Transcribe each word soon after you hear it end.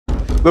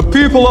The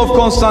people of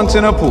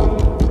Constantinople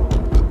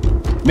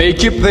may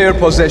keep their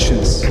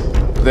possessions.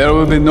 There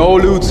will be no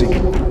looting.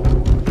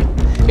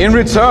 In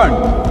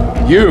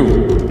return,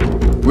 you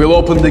will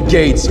open the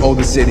gates of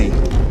the city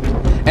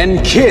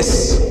and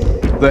kiss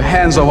the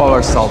hands of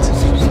our Sultan.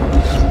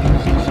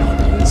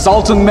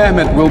 Sultan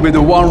Mehmed will be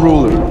the one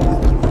ruler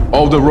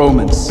of the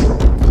Romans.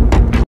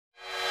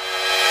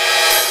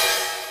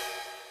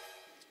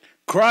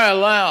 Cry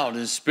aloud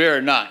and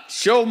spare not.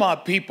 Show my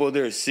people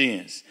their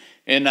sins,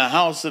 in the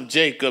house of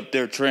Jacob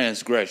their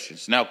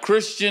transgressions. Now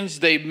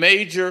Christians, they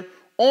major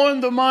on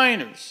the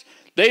minors.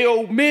 They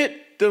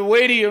omit the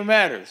weightier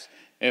matters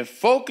and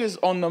focus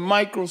on the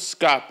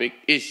microscopic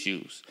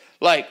issues.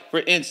 Like, for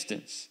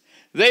instance,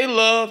 they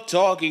love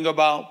talking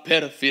about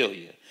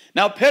pedophilia.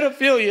 Now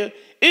pedophilia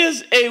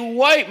is a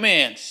white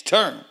man's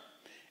term.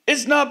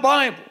 It's not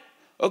Bible.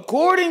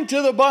 According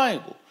to the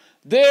Bible,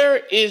 there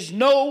is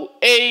no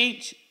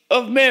age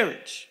of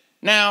marriage.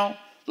 Now,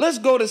 let's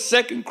go to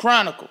 2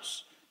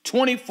 Chronicles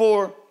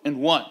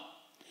 24:1.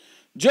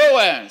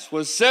 Joash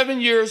was 7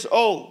 years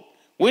old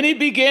when he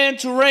began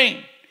to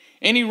reign,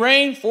 and he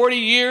reigned 40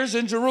 years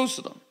in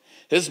Jerusalem.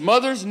 His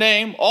mother's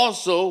name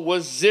also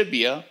was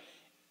Zibiah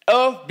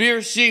of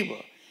Beersheba.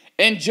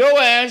 And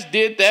Joash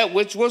did that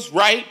which was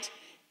right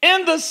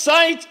in the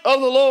sight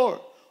of the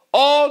Lord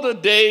all the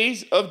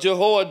days of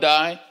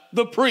Jehoiada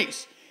the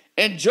priest.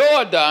 And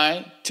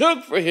Joiada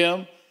took for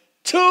him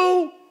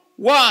 2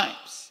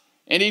 wives,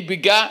 and he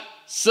begot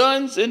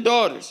sons and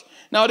daughters.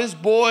 Now this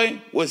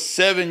boy was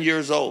 7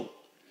 years old,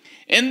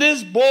 and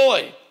this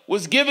boy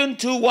was given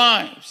 2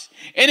 wives.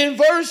 And in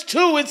verse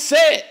 2 it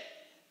said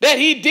that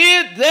he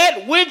did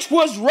that which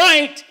was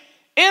right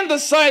in the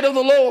sight of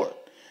the Lord.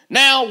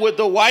 Now, would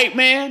the white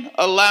man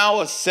allow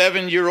a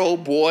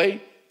 7-year-old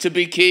boy to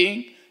be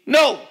king?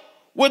 No.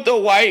 Would the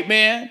white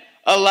man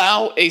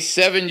allow a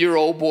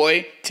 7-year-old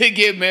boy to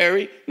get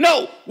married?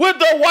 No. Would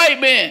the white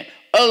man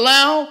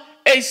allow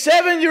a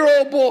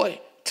 7-year-old boy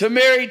to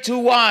marry 2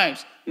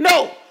 wives?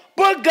 No.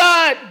 But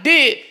God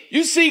did.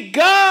 You see,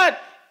 God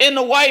and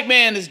the white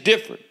man is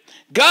different.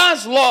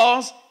 God's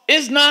laws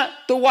is not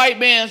the white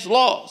man's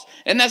laws.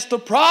 And that's the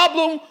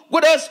problem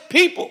with us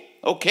people,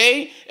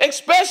 okay?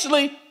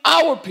 Especially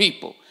our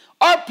people.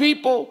 Our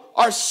people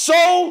are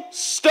so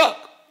stuck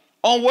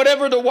on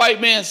whatever the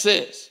white man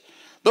says.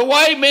 The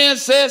white man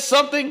says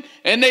something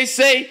and they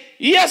say,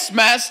 yes,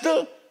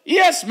 master.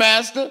 Yes,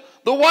 master.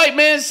 The white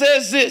man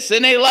says this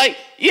and they like,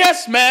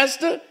 yes,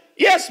 master.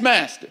 Yes,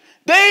 master.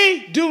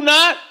 They do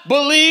not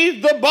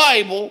believe the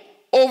Bible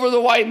over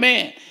the white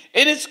man.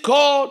 And it's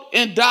called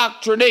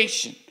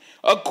indoctrination.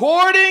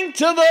 According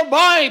to the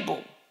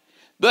Bible,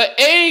 the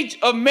age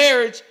of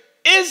marriage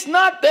is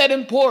not that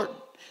important.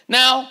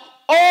 Now,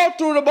 all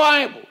through the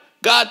Bible,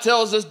 God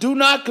tells us, do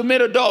not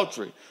commit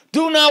adultery.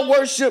 Do not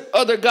worship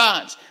other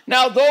gods.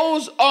 Now,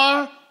 those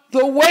are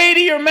the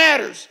weightier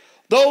matters.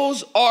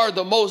 Those are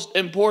the most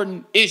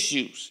important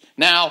issues.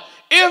 Now,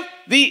 if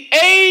the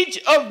age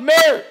of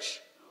marriage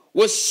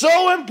was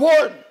so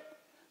important,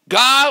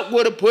 God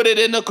would have put it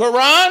in the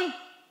Quran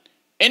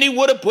and he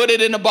would have put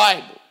it in the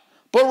Bible.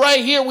 But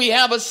right here we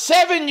have a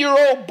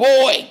 7-year-old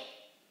boy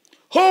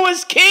who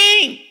is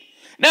king.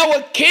 Now,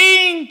 a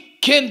king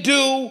can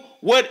do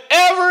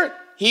whatever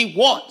he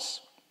wants.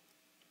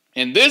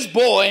 And this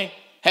boy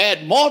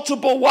had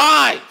multiple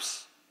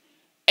wives,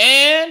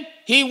 and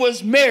he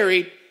was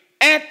married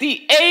at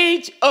the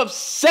age of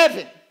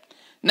 7.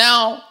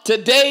 Now,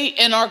 today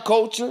in our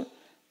culture,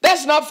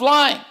 that's not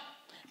flying,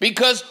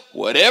 because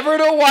whatever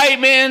the white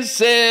man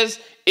says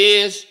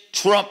is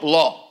Trump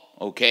law,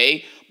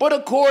 okay? But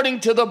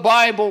according to the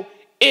Bible,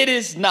 it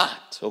is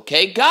not,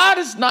 okay? God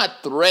is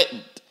not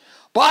threatened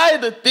by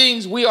the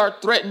things we are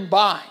threatened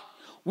by.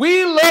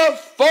 We love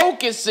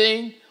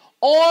focusing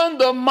on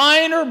the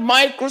minor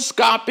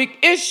microscopic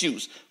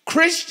issues.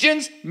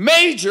 Christians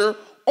major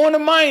on the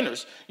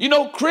minors. You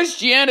know,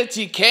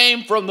 Christianity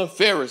came from the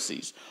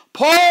Pharisees.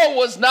 Paul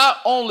was not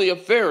only a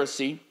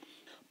Pharisee,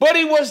 but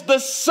he was the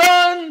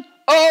son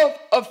of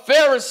a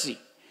Pharisee.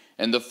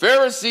 And the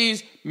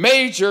Pharisees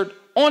majored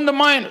on the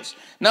minors.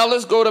 Now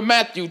let's go to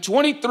Matthew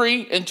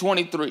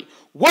 23:23.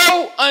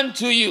 Woe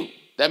unto you,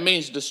 that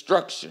means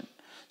destruction,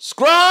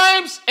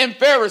 scribes and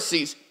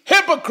Pharisees,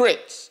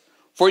 hypocrites,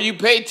 for you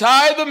pay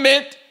tithe of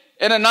mint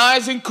and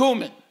anise and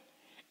cumin,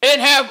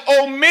 and have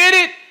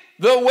omitted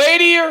the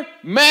weightier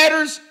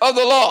matters of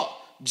the law,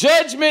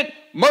 judgment,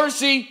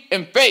 mercy,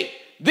 and faith.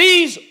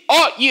 These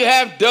ought you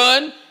have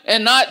done,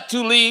 and not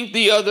to leave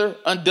the other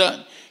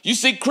undone. You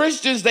see,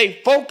 Christians,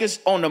 they focus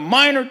on the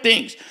minor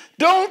things.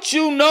 Don't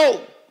you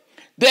know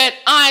that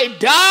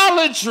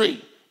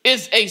idolatry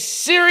is a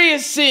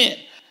serious sin?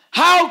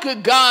 How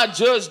could God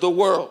judge the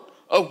world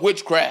of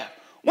witchcraft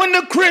when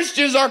the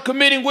Christians are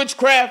committing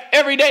witchcraft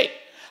every day?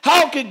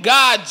 How could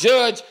God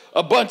judge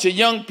a bunch of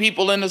young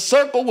people in a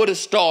circle with a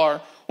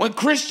star when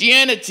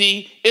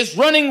Christianity is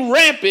running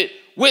rampant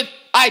with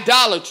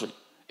idolatry?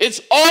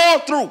 It's all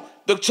through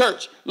the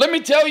church. Let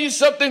me tell you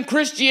something.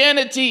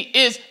 Christianity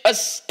is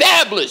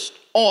established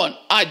on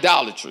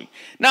idolatry.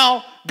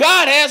 Now,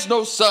 God has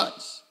no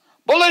sons,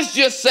 but But let's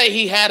just say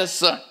he had a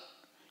son.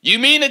 You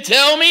mean to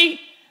tell me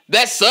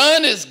that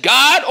son is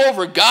God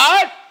over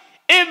God?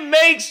 It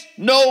makes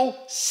no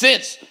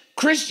sense.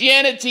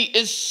 Christianity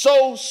is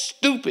so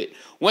stupid.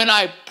 When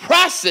I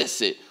process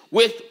it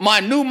with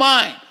my new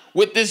mind,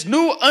 with this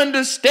new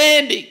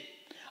understanding,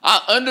 I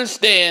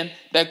understand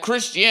that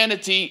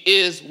Christianity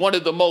is one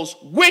of the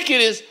most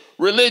wickedest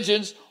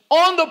religions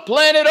on the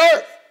planet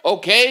Earth,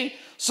 okay?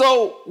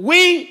 So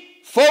we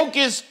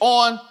focus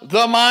on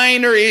the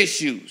minor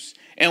issues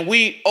and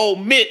we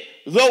omit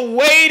the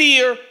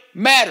weightier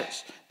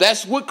matters.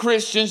 That's what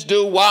Christians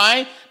do.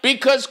 Why?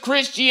 Because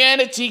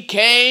Christianity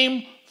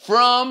came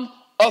from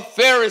a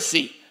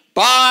Pharisee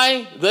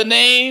by the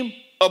name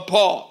of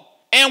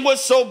Paul. And what's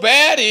so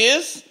bad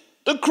is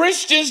the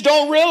Christians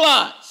don't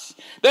realize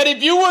that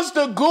if you was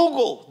to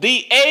Google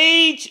the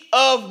age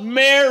of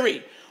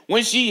Mary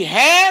when she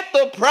had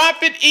the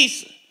prophet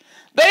Isa,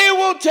 they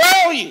will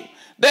tell you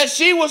that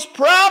she was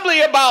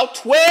probably about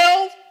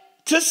 12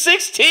 to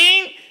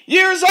 16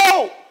 years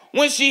old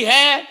when she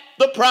had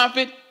the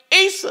prophet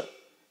Isa.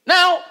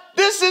 Now,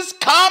 this is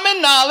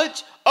common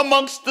knowledge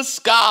amongst the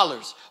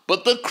scholars,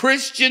 but the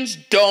Christians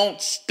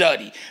don't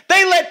study.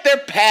 They let their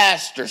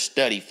pastor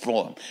study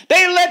for them.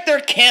 They let their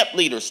camp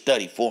leader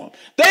study for them.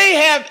 They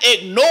have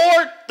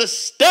ignored the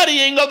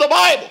studying of the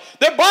Bible.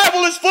 Their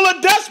Bible is full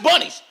of dust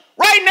bunnies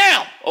right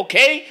now,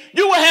 okay?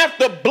 You will have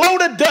to blow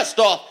the dust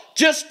off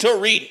just to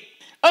read it.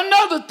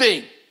 Another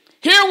thing,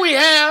 here we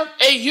have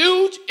a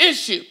huge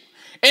issue,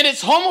 and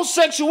it's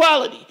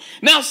homosexuality.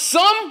 Now,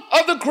 some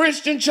of the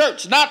Christian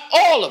church, not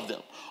all of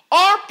them,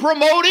 are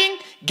promoting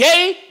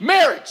gay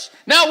marriage.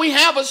 Now, we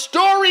have a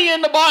story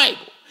in the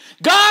Bible.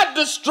 God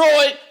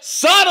destroyed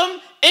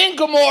Sodom and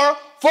Gomorrah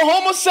for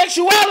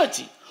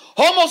homosexuality.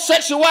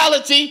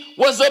 Homosexuality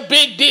was a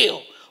big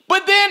deal.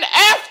 But then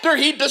after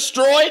he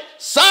destroyed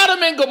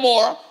Sodom and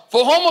Gomorrah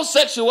for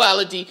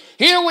homosexuality,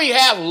 here we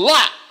have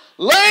Lot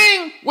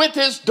laying with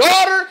his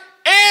daughter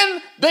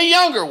and the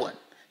younger one.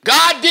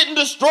 God didn't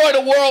destroy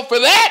the world for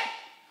that,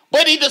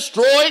 but he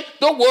destroyed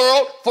the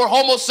world for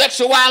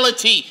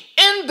homosexuality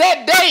in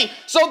that day.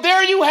 So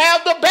there you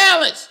have the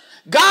balance.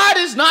 God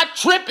is not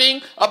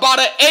tripping about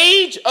an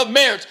age of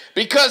marriage,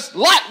 because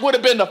Lot would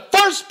have been the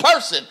first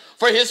person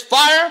for his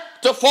fire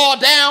to fall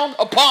down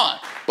upon.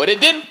 But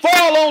it didn't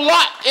fall on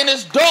Lot and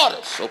his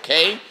daughters,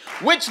 okay,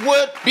 which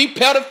would be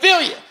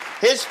pedophilia.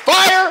 His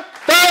fire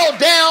fell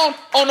down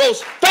on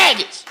those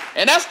faggots.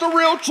 And that's the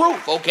real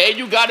truth, okay,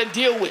 you got to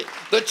deal with.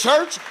 The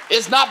church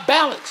is not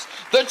balanced.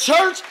 The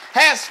church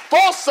has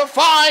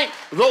falsified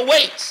the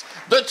weights.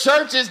 The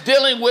church is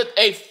dealing with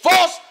a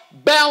false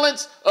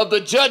balance of the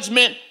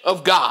judgment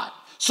of God.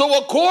 So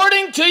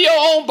according to your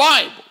own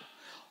Bible,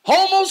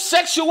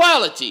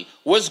 homosexuality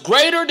was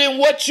greater than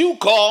what you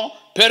call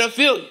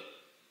pedophilia.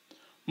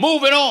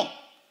 Moving on.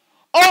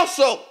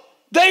 Also,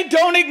 they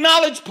don't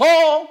acknowledge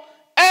Paul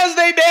as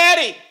their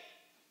daddy.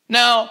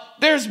 Now,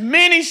 there's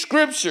many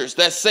scriptures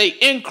that say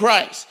in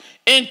Christ,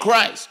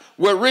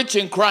 we're rich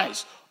in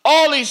Christ.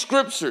 All these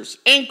scriptures,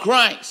 in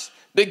Christ,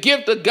 the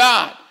gift of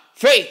God,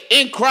 faith,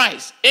 in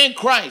Christ,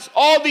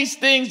 all these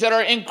things that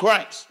are in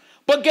Christ.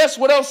 But guess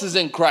what else is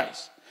in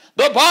Christ?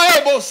 The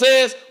Bible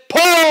says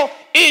Paul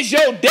is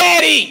your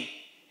daddy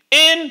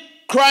in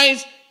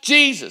Christ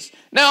Jesus.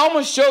 Now, I'm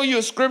going to show you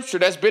a scripture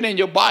that's been in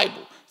your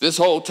Bible this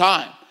whole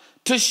time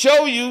to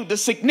show you the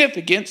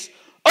significance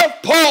of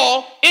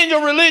Paul in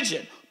your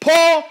religion.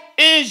 Paul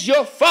is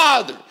your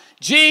father.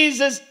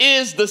 Jesus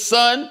is the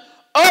son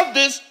of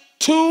this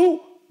two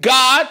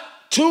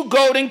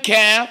golden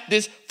calf,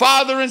 this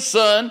father and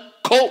son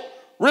cult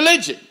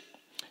religion.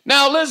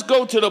 Now let's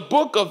go to the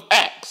book of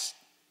Acts.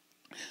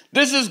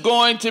 This is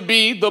going to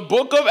be the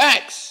book of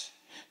Acts,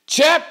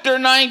 chapter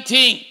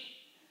 19,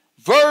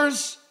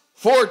 verse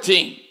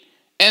 14.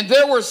 And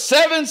there were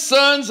 7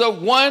 sons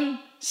of one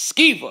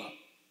Sceva,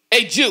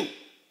 a Jew,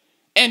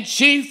 and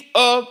chief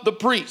of the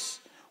priests,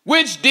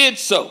 which did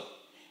so.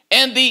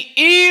 And the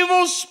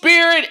evil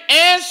spirit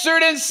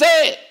answered and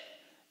said,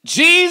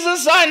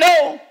 Jesus I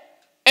know,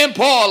 and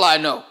Paul I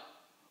know,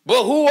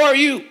 but who are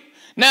you?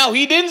 Now,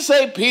 he didn't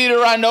say Peter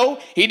I know.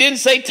 He didn't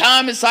say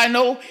Thomas I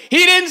know. He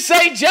didn't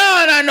say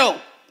John I know.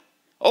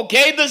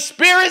 Okay, the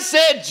Spirit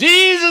said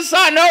Jesus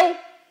I know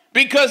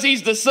because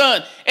he's the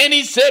Son. And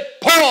he said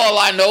Paul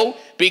I know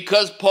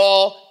because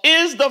Paul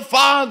is the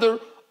father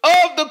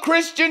of the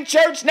Christian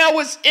church. Now,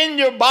 it's in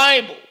your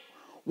Bible.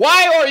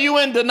 Why are you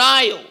in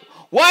denial?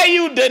 Why are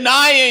you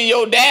denying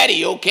your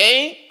daddy,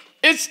 okay?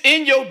 It's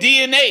in your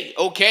DNA,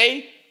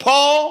 okay?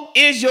 Paul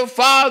is your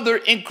father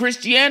in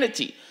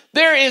Christianity.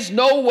 There is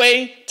no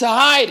way to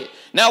hide it.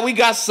 Now, we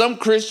got some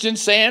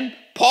Christians saying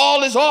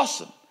Paul is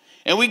awesome.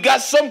 And we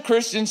got some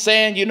Christians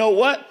saying, you know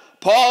what?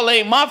 Paul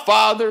ain't my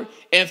father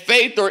in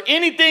faith or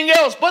anything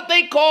else, but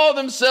they call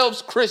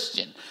themselves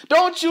Christian.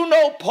 Don't you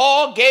know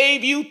Paul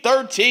gave you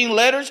 13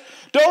 letters?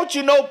 Don't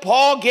you know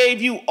Paul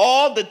gave you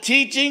all the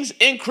teachings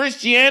in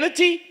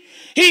Christianity?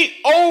 He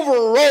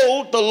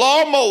overrode the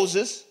law of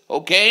Moses,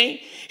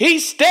 okay? He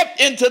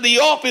stepped into the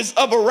office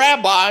of a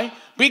rabbi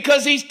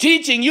Because he's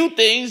teaching you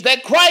things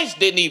that Christ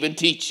didn't even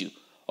teach you.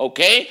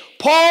 Okay?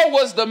 Paul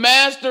was the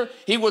master.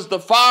 He was the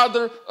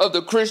father of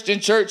the Christian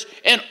church.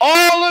 And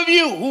all of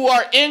you who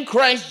are in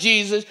Christ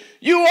Jesus,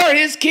 you are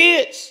his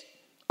kids.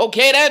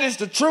 Okay? That is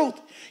the truth.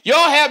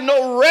 Y'all have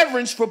no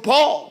reverence for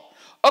Paul.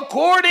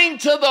 According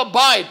to the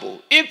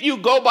Bible, if you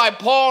go by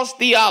Paul's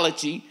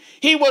theology,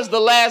 he was the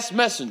last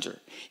messenger.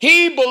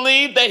 He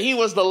believed that he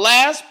was the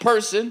last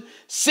person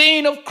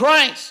seen of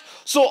Christ.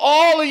 So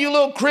all of you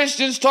little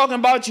Christians talking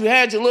about you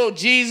had your little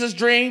Jesus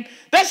dream,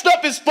 that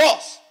stuff is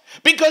false.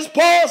 Because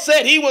Paul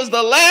said he was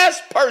the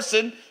last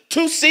person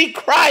to see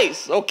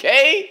Christ,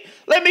 okay?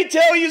 Let me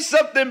tell you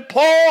something.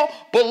 Paul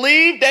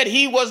believed that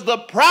he was the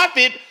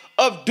prophet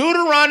of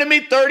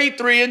Deuteronomy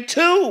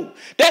 33:2.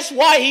 That's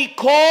why he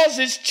calls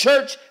his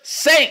church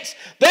saints.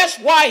 That's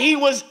why he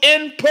was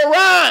in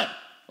Paran,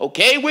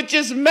 okay, which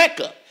is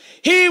Mecca.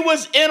 He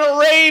was in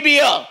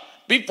Arabia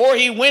before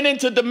he went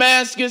into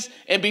Damascus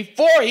and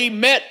before he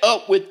met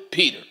up with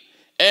Peter.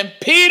 And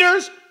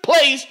Peter's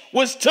place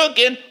was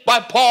taken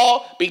by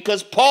Paul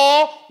because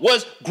Paul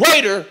was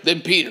greater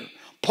than Peter.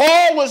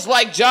 Paul was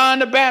like John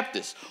the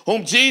Baptist,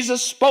 whom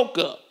Jesus spoke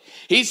of.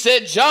 He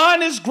said,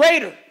 John is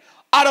greater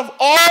out of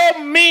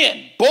all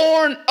men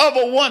born of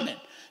a woman.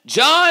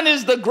 John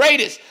is the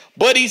greatest.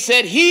 But he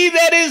said, he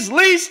that is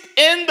least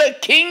in the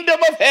kingdom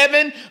of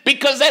heaven,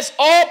 because that's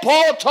all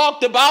Paul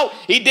talked about.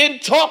 He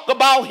didn't talk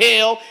about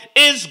hell,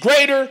 is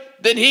greater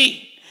than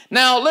he.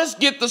 Now let's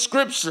get the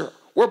scripture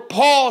where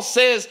Paul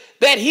says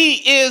that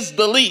he is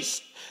the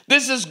least.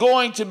 This is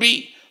going to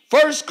be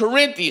 1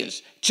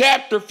 Corinthians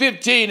chapter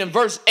 15 and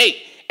verse 8.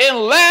 And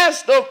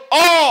last of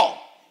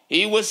all,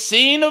 he was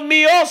seen of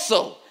me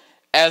also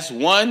as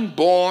one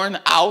born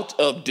out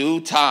of due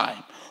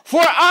time.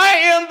 For I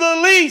am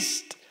the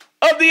least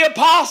of the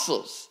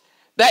apostles,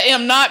 that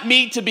am not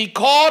meet to be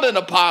called an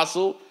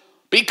apostle,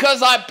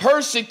 because I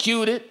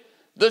persecuted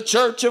the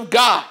church of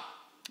God.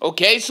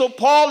 Okay, so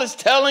Paul is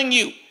telling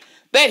you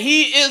that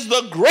he is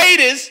the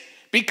greatest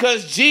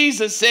because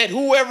Jesus said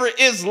whoever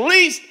is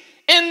least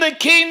in the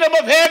kingdom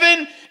of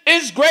heaven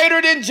is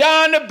greater than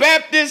John the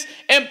Baptist.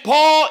 And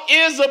Paul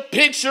is a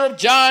picture of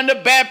John the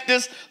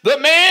Baptist, the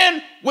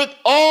man with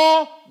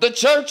all the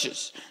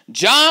churches.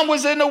 John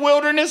was in the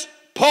wilderness.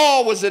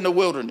 Paul was in the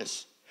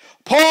wilderness.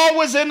 Paul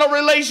was in a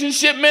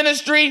relationship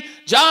ministry.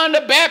 John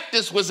the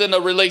Baptist was in a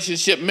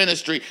relationship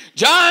ministry.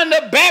 John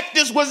the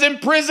Baptist was in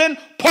prison.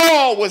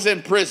 Paul was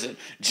in prison.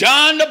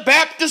 John the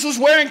Baptist was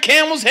wearing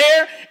camel's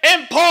hair,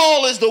 and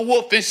Paul is the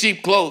wolf in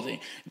sheep clothing.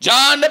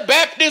 John the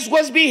Baptist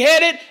was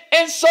beheaded,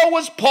 and so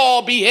was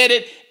Paul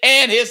beheaded,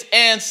 and his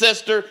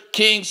ancestor,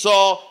 King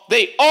Saul.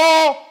 They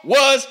all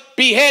was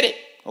beheaded.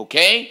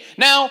 Okay?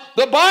 Now,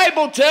 the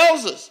Bible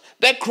tells us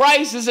that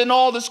Christ is in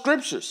all the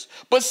scriptures.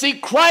 But see,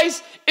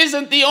 Christ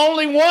isn't the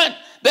only one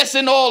that's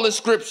in all the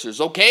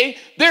scriptures, okay?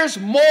 There's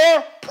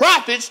more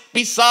prophets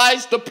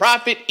besides the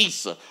prophet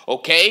Isa,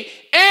 okay?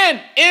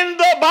 And in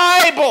the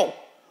Bible,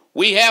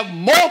 we have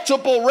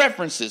multiple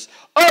references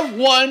of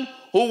one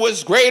who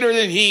was greater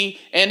than he,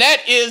 and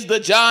that is the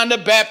John the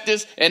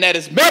Baptist, and that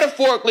is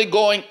metaphorically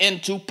going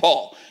into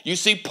Paul. You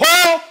see,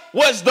 Paul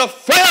was the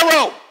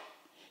Pharaoh,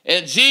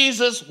 and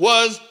Jesus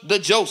was the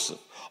Joseph.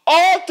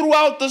 All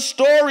throughout the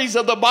stories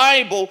of the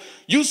Bible,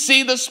 you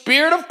see the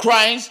spirit of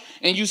Christ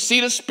and you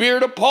see the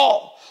spirit of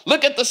Paul.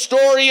 Look at the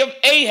story of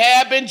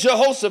Ahab and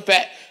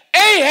Jehoshaphat.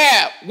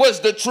 Ahab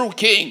was the true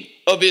king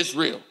of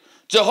Israel.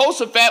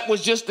 Jehoshaphat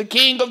was just the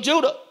king of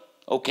Judah.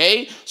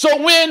 Okay?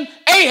 So when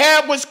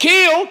Ahab was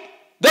killed,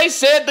 they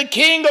said the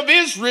king of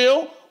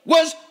Israel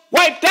was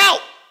wiped out.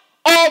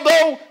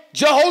 Although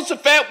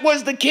Jehoshaphat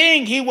was the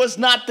king, he was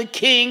not the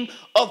king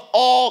of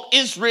all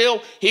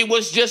Israel. He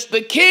was just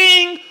the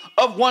king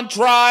of one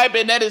tribe,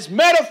 and that is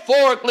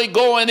metaphorically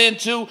going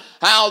into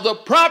how the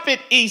prophet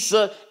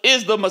Isa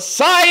is the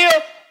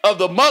Messiah of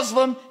the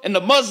Muslim and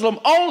the Muslim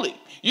only.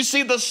 You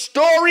see, the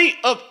story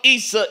of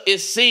Isa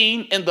is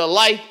seen in the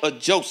life of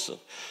Joseph.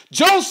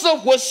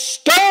 Joseph was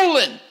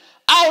stolen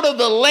out of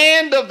the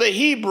land of the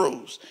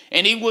Hebrews,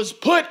 and he was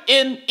put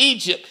in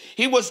Egypt.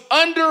 He was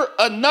under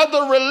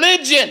another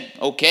religion,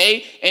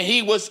 okay, and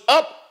he was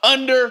up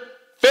under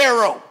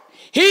Pharaoh.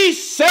 He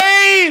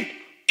saved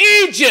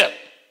Egypt.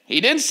 He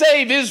didn't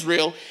save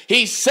Israel.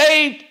 He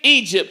saved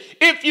Egypt.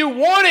 If you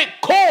wanted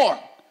corn,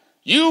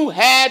 you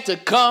had to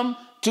come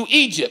to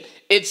Egypt.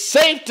 It's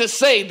safe to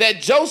say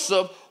that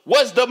Joseph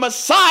was the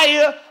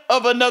Messiah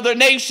of another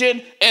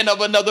nation and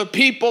of another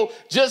people,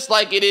 just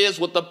like it is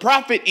with the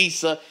prophet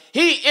Isa.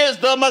 He is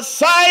the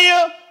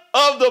Messiah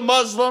of the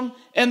Muslim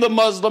and the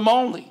Muslim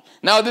only.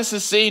 Now, this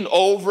is seen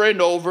over and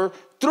over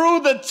through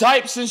the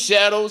types and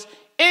shadows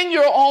in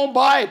your own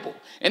Bible.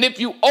 And if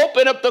you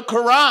open up the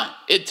Quran,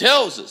 it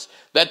tells us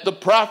that the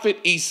prophet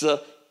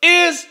Isa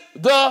is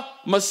the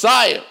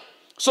Messiah.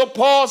 So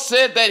Paul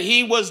said that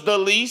he was the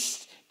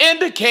least,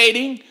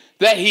 indicating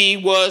that he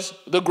was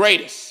the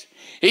greatest.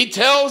 He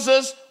tells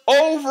us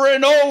over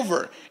and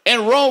over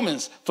in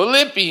Romans,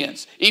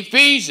 Philippians,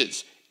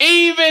 Ephesians,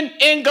 even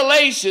in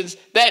Galatians,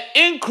 that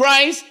in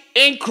Christ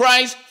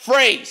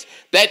phrase,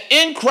 That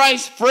in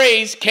Christ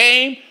phrase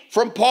came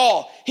from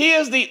Paul. He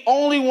is the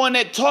only one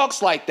that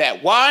talks like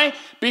that. Why?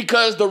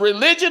 Because the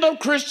religion of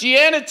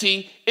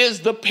Christianity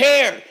is the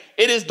pair.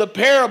 It is the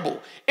parable.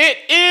 It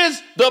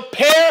is the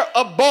pair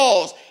of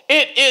balls.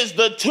 It is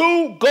the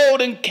two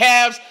golden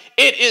calves.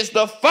 It is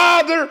the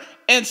father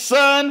and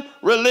son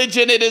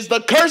religion. It is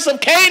the curse of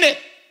Canaan.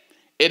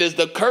 It is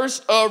the curse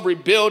of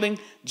rebuilding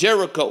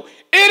Jericho.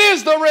 It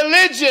is the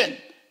religion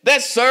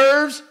that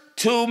serves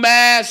two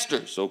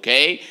masters,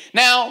 okay?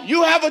 Now,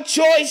 you have a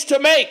choice to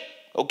make,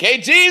 okay?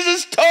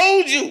 Jesus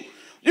told you,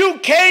 you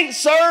can't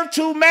serve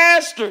two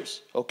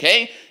masters,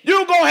 okay?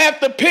 You're going to have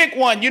to pick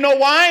one. You know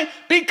why?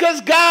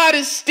 Because God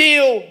is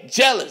still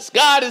jealous.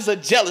 God is a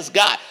jealous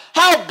God.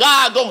 How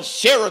God going to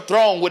share a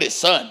throne with his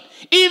son?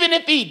 Even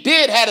if he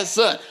did have a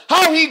son,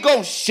 how he going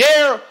to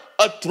share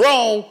a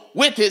throne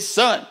with his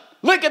son?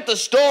 Look at the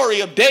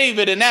story of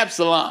David and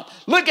Absalom.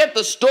 Look at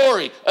the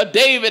story of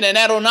David and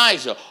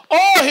Adonijah.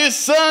 All his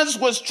sons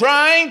was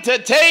trying to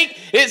take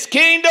his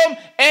kingdom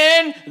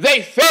and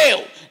they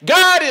failed.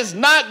 God is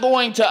not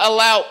going to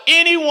allow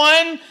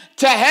anyone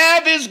to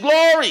have his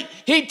glory.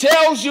 He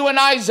tells you in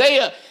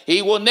Isaiah,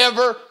 he will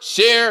never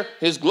share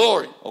his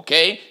glory,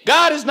 okay?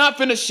 God is not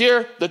going to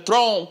share the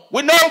throne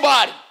with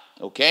nobody,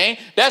 okay?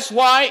 That's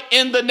why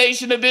in the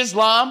Nation of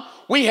Islam,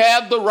 we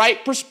have the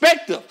right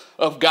perspective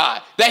of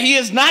God, that he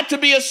is not to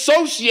be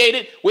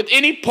associated with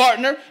any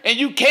partner, and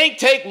you can't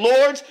take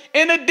lords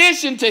in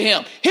addition to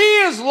him. He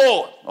is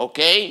Lord,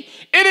 okay?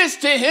 It is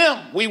to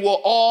him we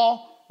will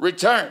all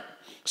return.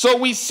 So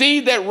we see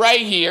that right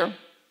here,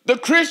 the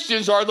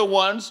Christians are the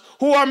ones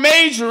who are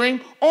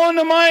majoring on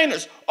the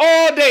minors.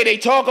 All day they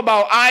talk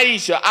about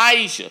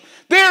Aisha.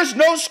 There's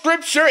no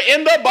scripture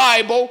in the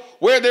Bible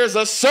where there's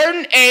a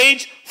certain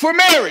age for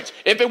marriage.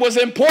 If it was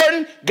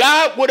important,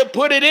 God would have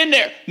put it in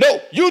there.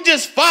 No, you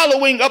just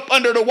following up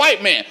under the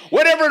white man.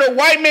 Whatever the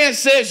white man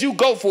says, you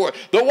go for it.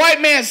 The white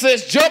man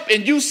says jump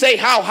and you say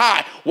how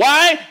high.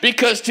 Why?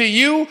 Because to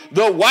you,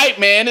 the white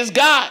man is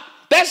God.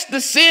 That's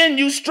the sin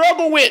you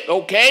struggle with,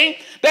 okay?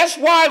 That's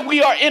why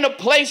we are in a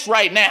place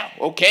right now,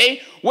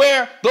 okay,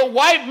 where the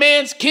white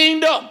man's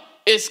kingdom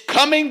is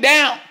coming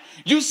down.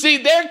 You see,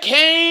 there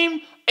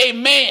came a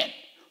man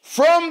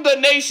from the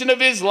Nation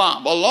of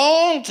Islam a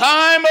long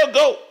time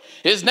ago.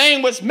 His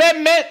name was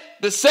Mehmet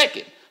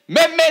II,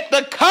 Mehmet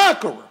the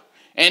Conqueror,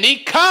 and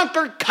he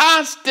conquered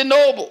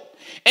Constantinople.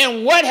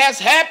 And what has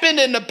happened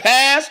in the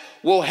past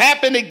will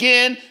happen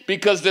again,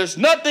 because there's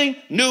nothing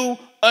new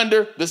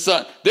under the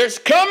sun. There's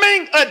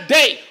coming a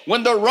day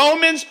when the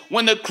Romans,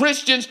 when the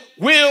Christians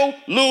will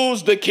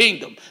lose the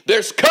kingdom.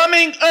 There's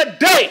coming a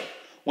day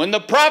when the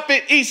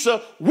prophet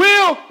Isa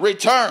will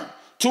return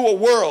to a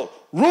world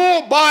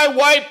ruled by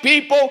white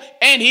people,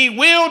 and he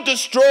will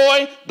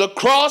destroy the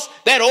cross,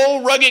 that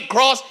old rugged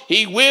cross.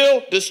 He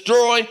will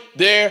destroy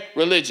their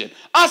religion.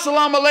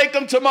 Assalamu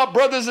alaikum to my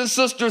brothers and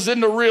sisters in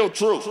the real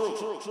truth.